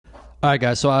All right,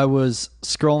 guys. So I was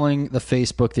scrolling the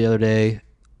Facebook the other day,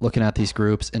 looking at these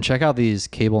groups, and check out these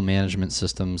cable management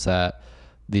systems that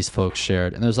these folks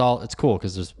shared. And it's cool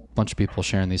because there's a bunch of people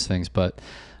sharing these things. But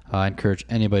I encourage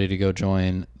anybody to go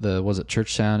join the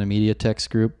Church Sound and Media Techs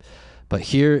group. But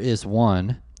here is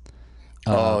one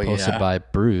posted by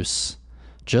Bruce.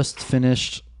 Just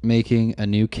finished making a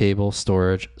new cable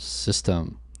storage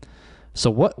system. So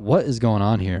what is going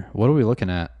on here? What are we looking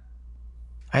at?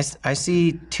 I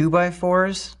see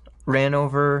 2x4s ran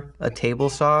over a table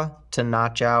saw to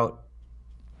notch out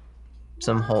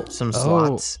some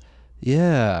slots.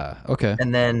 Yeah. Okay.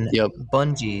 And then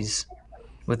bungees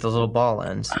with those little ball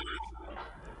ends.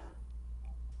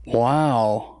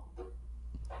 Wow.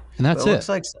 And that's it. Looks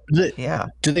like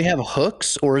Do they have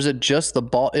hooks, or is it just the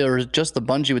ball, or is it just the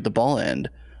bungee with the ball end?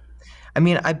 I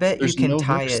mean, I bet There's you can no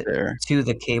tie hooks it there. to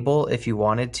the cable if you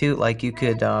wanted to. Like you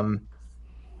could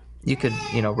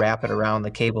wrap it around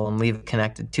the cable and leave it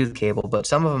connected to the cable, but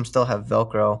some of them still have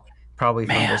Velcro, probably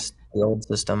from the old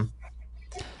system.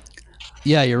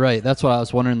 Yeah, you're right. That's what I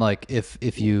was wondering. Like,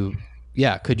 if you,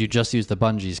 could you just use the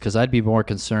bungees? Because I'd be more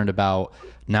concerned about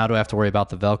now. Do I have to worry about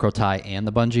the Velcro tie and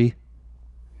the bungee?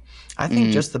 I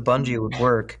think just the bungee would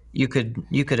work. You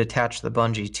could attach the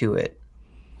bungee to it.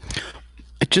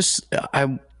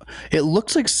 It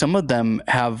looks like some of them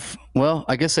have, well,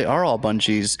 I guess they are all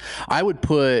bungees. I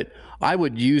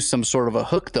would use some sort of a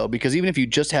hook though, because even if you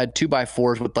just had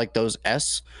 2x4s with like those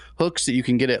S hooks that you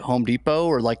can get at Home Depot,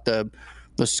 or like the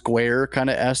square kind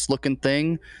of S looking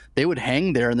thing, they would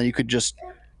hang there, and then you could just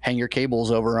hang your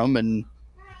cables over them. And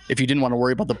if you didn't want to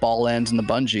worry about the ball ends and the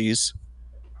bungees.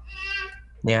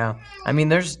 Yeah. I mean,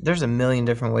 there's a million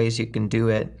different ways you can do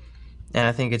it. And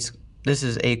I think this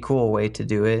is a cool way to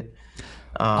do it.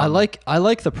 I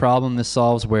like the problem this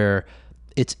solves, where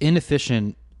it's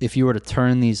inefficient if you were to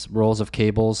turn these rolls of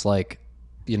cables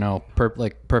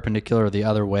perpendicular or the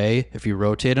other way. If you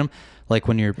rotate them, like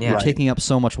when you're taking up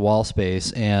so much wall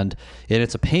space, and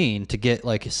it's a pain to get,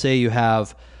 like, say you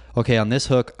have, okay, on this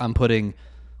hook I'm putting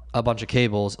a bunch of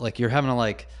cables, like you're having to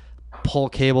like pull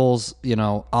cables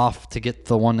off to get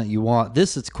the one that you want.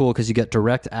 It's cool because you get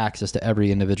direct access to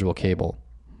every individual cable.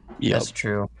 Yep. That's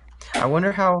true. I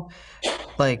wonder how,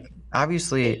 like,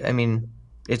 obviously, I mean,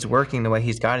 it's working the way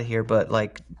he's got it here, but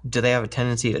like, do they have a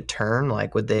tendency to turn?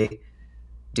 Like, would they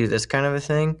do this kind of a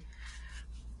thing?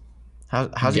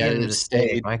 How's he getting to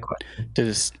stay? My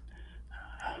question.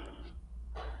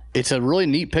 It's a really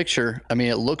neat picture. I mean,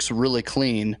 it looks really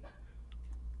clean.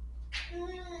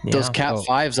 Yeah. Those Cat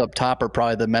 5s up top are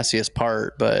probably the messiest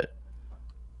part, but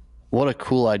what a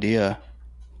cool idea.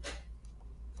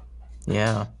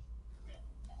 Yeah.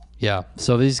 Yeah.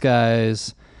 So these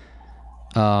guys,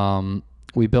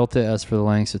 we built it as for the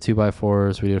lengths of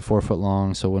 2x4s. We did 4 foot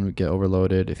long, so it wouldn't get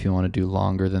overloaded. If you want to do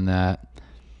longer than that,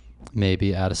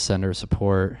 maybe add a center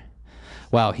support.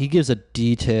 Wow, he gives a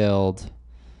detailed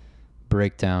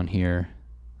breakdown here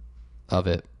of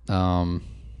it. I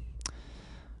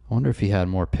wonder if he had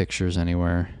more pictures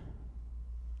anywhere.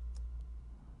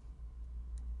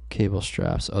 Cable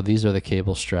straps. Oh, these are the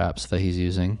cable straps that he's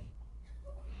using.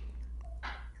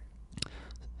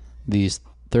 These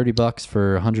 $30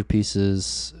 for 100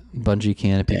 pieces bungee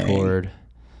canopy cord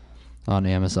on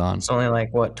Amazon. It's only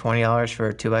like what, $20 for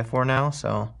a 2x4 now,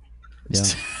 so yeah.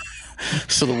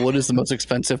 So the wood is the most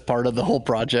expensive part of the whole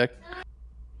project.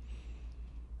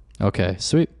 Okay,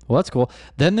 sweet. Well, that's cool.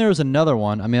 Then there's another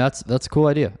one. I mean, that's a cool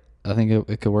idea. I think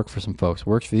it could work for some folks.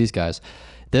 Works for these guys.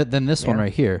 Then this one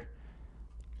right here.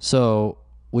 So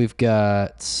we've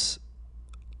got.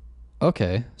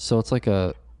 Okay, so it's like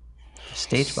a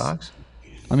stage box.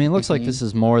 I mean, it looks like this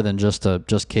is more than just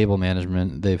cable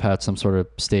management. They've had some sort of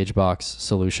stage box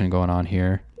solution going on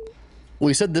here. Well,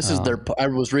 you said this is I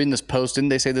was reading this post. Didn't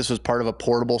they say this was part of a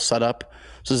portable setup?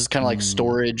 So this is kind of like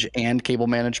storage and cable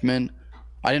management.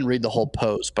 I didn't read the whole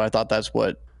post, but I thought that's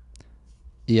what.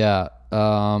 Yeah.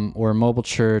 We're a mobile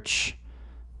church.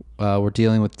 We're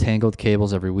dealing with tangled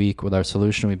cables every week. With our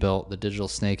solution we built, the digital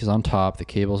snake is on top. The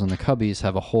cables in the cubbies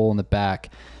have a hole in the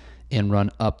back and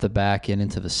run up the back and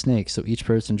into the snake. So each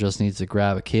person just needs to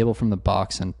grab a cable from the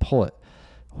box and pull it.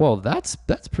 Well, that's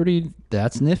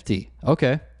nifty.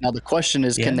 Okay. Now the question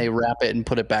is, can they wrap it and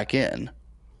put it back in?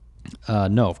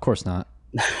 No, of course not.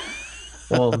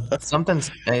 Well,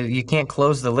 you can't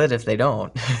close the lid if they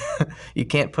don't. You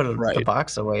can't put the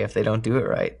box away if they don't do it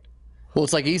right. Well,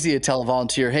 it's like easy to tell a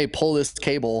volunteer, hey, pull this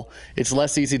cable. It's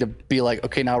less easy to be like,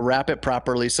 okay, now wrap it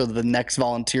properly so that the next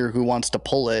volunteer who wants to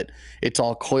pull it, it's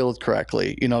all coiled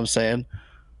correctly. You know what I'm saying?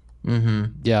 Mm-hmm.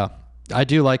 Yeah. I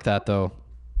do like that, though.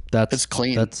 It's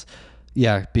clean.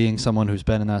 Being someone who's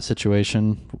been in that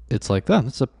situation, it's like,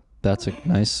 that's a That's a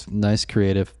nice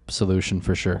creative solution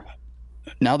for sure.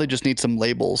 Now they just need some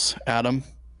labels, Adam.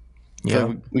 Yeah.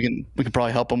 So we can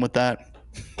probably help them with that.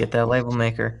 Get that label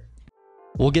maker.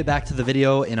 We'll get back to the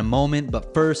video in a moment,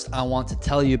 but first I want to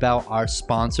tell you about our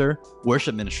sponsor,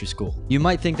 Worship Ministry School. You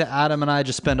might think that Adam and I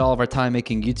just spend all of our time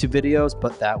making YouTube videos,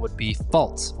 but that would be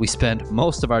false. We spend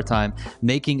most of our time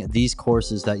making these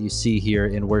courses that you see here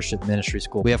in Worship Ministry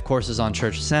School. We have courses on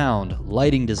church sound,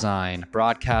 lighting design,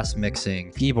 broadcast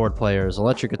mixing, keyboard players,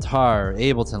 electric guitar,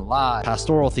 Ableton Live,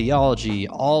 pastoral theology,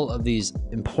 all of these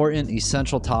important,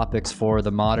 essential topics for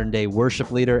the modern day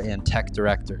worship leader and tech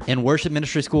director. And Worship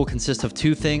Ministry School consists of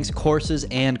two things, courses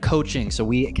and coaching. So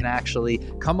we can actually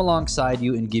come alongside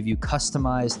you and give you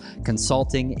customized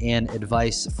consulting and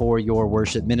advice for your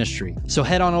worship ministry. So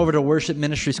head on over to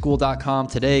worshipministryschool.com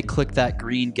today, click that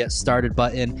green Get Started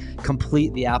button,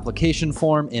 complete the application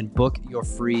form, and book your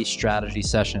free strategy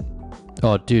session.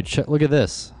 Oh, dude, look at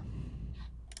this.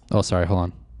 Oh, sorry, hold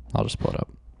on. I'll just pull it up.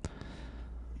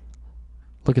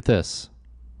 Look at this.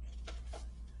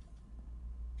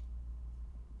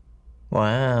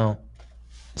 Wow.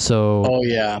 So, Oh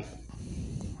yeah.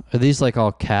 are these like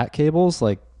all cat cables,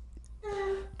 like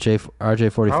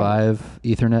RJ45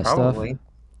 Ethernet Probably. stuff?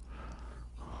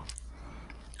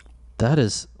 That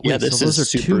is. Yeah, Wait, this so those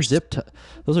is are super.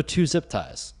 those are two zip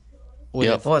ties. Wait,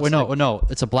 Yep. Well, it's no,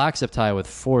 it's a black zip tie with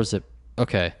 4 zip.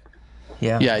 Okay.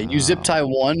 Yeah. Yeah, you zip tie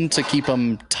one to keep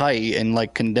them tight and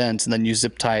like condense, and then you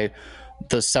zip tie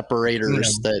the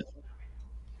separators.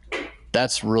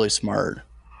 That's really smart.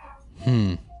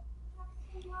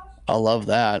 I love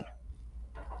that.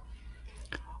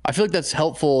 I feel like that's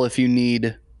helpful if you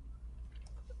need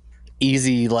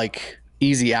easy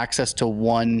access to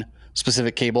one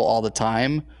specific cable all the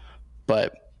time.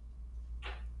 But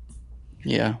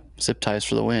yeah, zip ties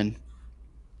for the win.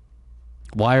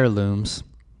 Wire looms.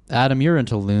 Adam, you're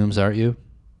into looms, aren't you?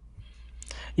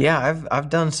 Yeah, I've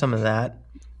done some of that.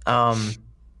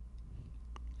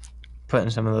 Putting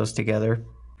some of those together.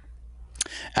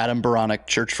 Adam Baronic,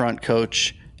 Churchfront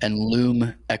coach and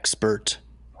loom expert.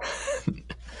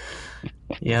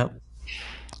 Yep.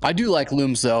 I do like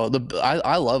looms though.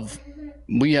 I love.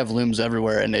 We have looms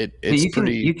everywhere, and it's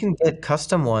pretty. You can get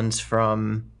custom ones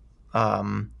from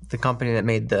the company that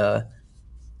made the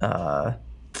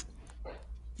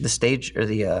stage or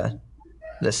the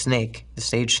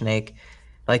stage snake.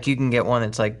 Like you can get one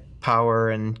that's like power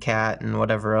and cat and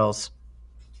whatever else.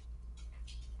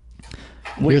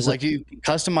 Wait, like you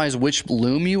customize which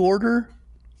loom you order?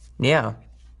 Yeah.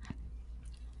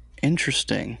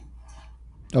 Interesting.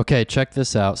 Okay, check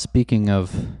this out. Speaking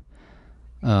of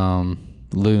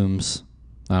looms,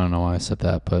 I don't know why I said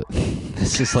that, but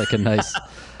this is like a nice.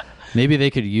 Maybe they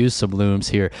could use some looms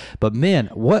here. But man,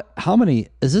 how many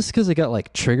is this? Because they got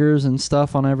like triggers and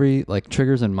stuff on every, like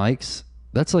triggers and mics.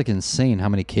 That's like insane how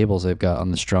many cables they've got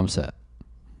on this drum set.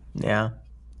 Yeah.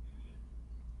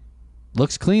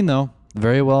 Looks clean though.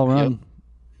 Very well run. Yep.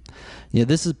 Yeah,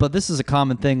 this is a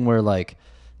common thing where like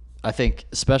I think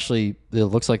especially it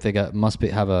looks like they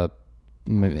have a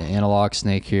analog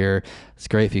snake here. It's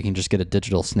great if you can just get a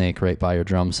digital snake right by your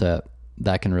drum set.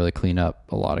 That can really clean up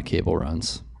a lot of cable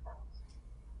runs.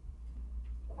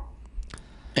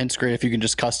 And it's great if you can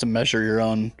just custom measure your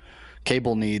own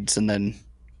cable needs and then,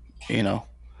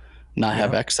 not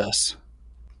have excess.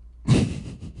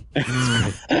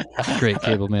 Great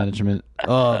cable management.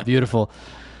 Oh, beautiful.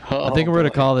 I think we're going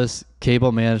to call this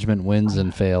cable management wins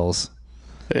and fails.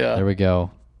 Yeah. There we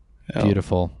go. Yep.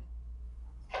 Beautiful.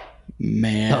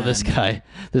 Man. Oh, this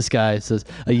guy says,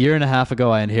 a year and a half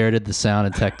ago, I inherited the sound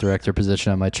and tech director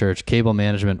position at my church. Cable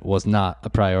management was not a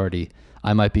priority.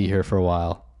 I might be here for a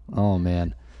while. Oh,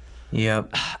 man.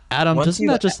 Yep. Adam, does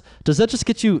that just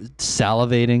get you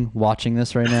salivating watching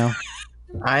this right now?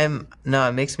 No,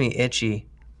 it makes me itchy.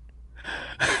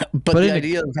 But the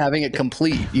idea of having it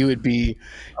complete, you would be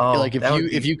like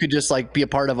if you could just like be a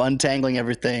part of untangling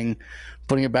everything,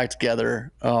 putting it back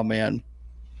together. Oh man.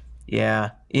 Yeah.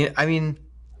 I mean,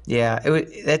 yeah,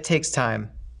 that takes time.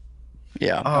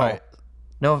 Yeah. Oh. All right.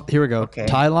 No. Here we go. Okay.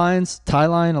 Tie line,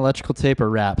 electrical tape, or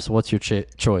wraps. What's your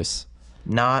choice?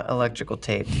 Not electrical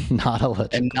tape. Not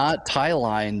electrical. And not tie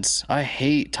lines. I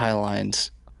hate tie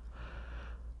lines.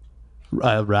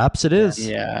 Wraps it is.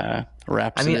 Yeah.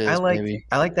 Wraps I mean, it is, baby.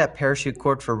 I like that parachute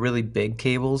cord for really big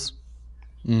cables.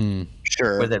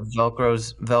 Sure. Where that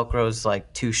Velcro's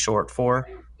like too short for.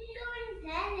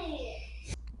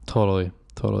 Totally.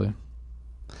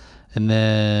 And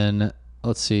then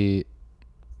let's see.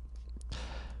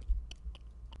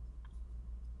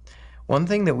 One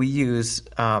thing that we use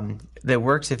that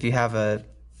works if you have a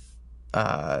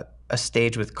a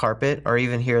stage with carpet, or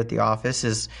even here at the office,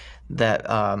 is that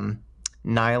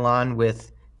nylon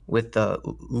with the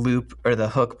loop or the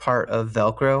hook part of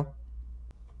Velcro.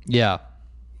 Yeah.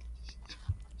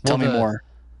 Tell me more.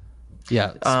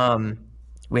 Yeah.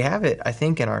 We have it, I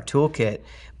think, in our toolkit,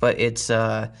 but it's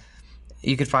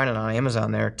you could find it on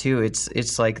Amazon there too.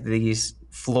 It's like these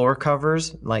floor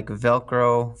covers, like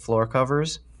Velcro floor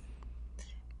covers,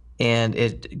 and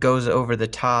it goes over the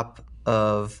top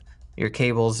of your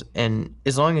cables. And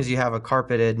as long as you have a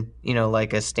carpeted,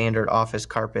 like a standard office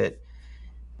carpet,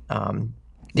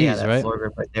 These, that right? floor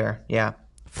grip right there. Yeah.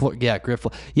 Grip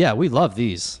floor. Yeah, we love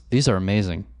these. These are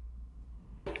amazing.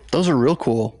 Those are real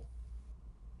cool.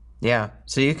 Yeah.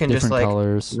 So you can Different just like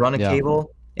colors. run a Yeah.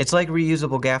 cable. It's like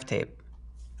reusable gaff tape.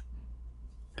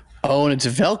 Oh, and it's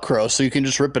Velcro, so you can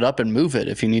just rip it up and move it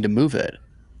if you need to move it.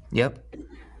 Yep.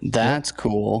 That's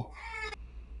cool.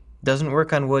 Doesn't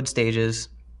work on wood stages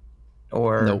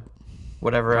or Nope.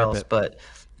 whatever else, but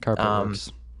Carpet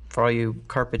works. for all you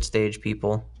carpet stage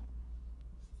people.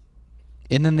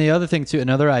 And then the other thing too,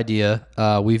 another idea,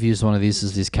 we've used one of these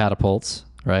is these catapults,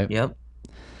 right? Yep.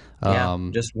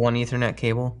 Just one Ethernet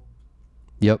cable.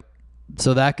 Yep.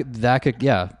 So that could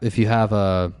if you have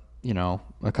a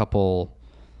couple,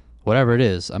 whatever it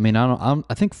is. I mean,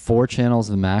 I think 4 channels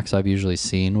is the max I've usually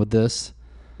seen with this.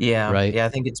 Yeah. Right. Yeah, I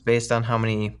think it's based on how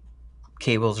many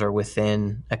cables are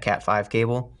within a Cat5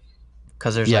 cable,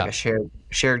 because there's like a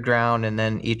shared ground, and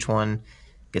then each one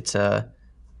gets a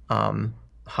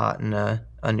hot and a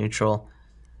neutral.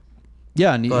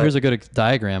 Yeah, and here's a good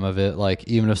diagram of it. Like,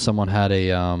 even if someone had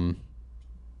a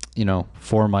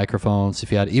 4 microphones,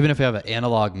 even if you have an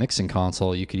analog mixing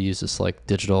console, you could use this like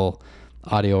digital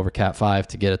audio over Cat5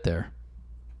 to get it there.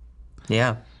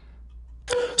 Yeah.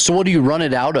 So what do you run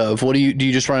it out of? Do you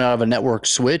just run it out of a network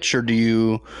switch, or do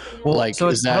you I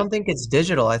don't think it's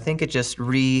digital. I think it just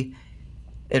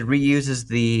it reuses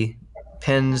the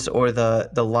pins or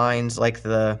the lines, like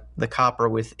the copper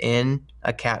within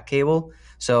a Cat cable.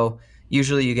 So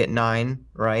usually you get 9,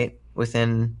 right,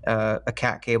 within a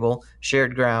Cat cable.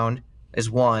 Shared ground is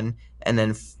 1, and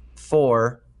then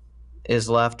 4 is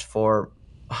left for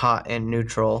hot and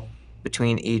neutral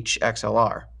between each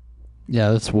XLR.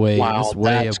 Yeah, that's way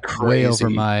crazy. over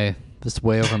my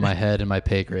head and my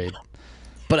pay grade.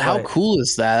 But how cool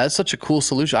is that? That's such a cool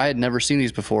solution. I had never seen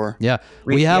these before. Yeah,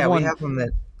 we have one. We have them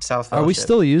at South Fellowship. Are we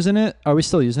still using it? Are we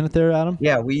still using it there, Adam?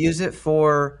 Yeah, we use it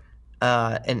for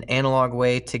an analog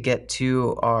way to get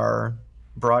to our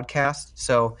broadcast.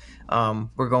 So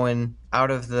we're going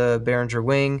out of the Behringer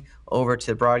wing over to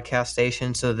the broadcast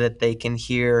station so that they can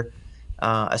hear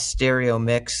a stereo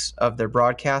mix of their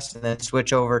broadcast, and then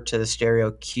switch over to the stereo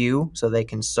queue so they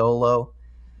can solo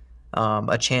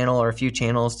a channel or a few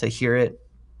channels to hear it.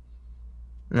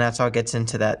 And that's how it gets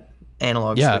into that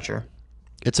analog switcher.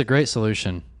 It's a great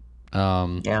solution.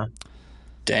 Yeah.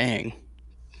 Dang.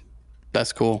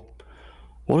 That's cool.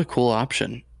 What a cool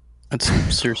option. That's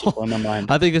seriously blowing my mind.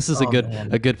 I think this is a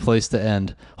good place to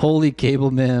end. Holy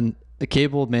cable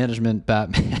management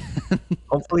Batman.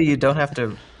 Hopefully you don't have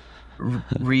to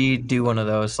redo one of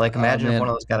those. Like, imagine if one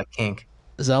of those got a kink.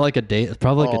 Is that like a data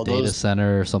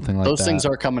center or something like that? Those things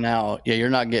are coming out. Yeah, you're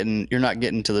not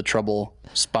getting to the trouble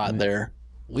spot there.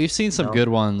 We've seen some good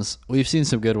ones. We've seen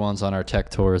some good ones on our tech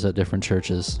tours at different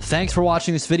churches. Thanks for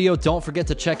watching this video. Don't forget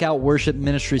to check out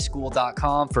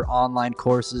worshipministryschool.com for online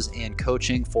courses and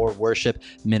coaching for worship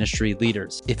ministry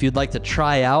leaders. If you'd like to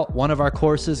try out one of our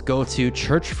courses, go to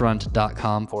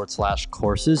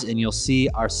churchfront.com/courses, and you'll see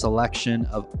our selection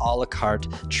of a la carte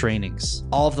trainings.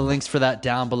 All of the links for that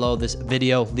down below this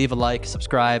video. Leave a like,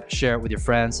 subscribe, share it with your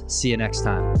friends. See you next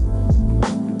time.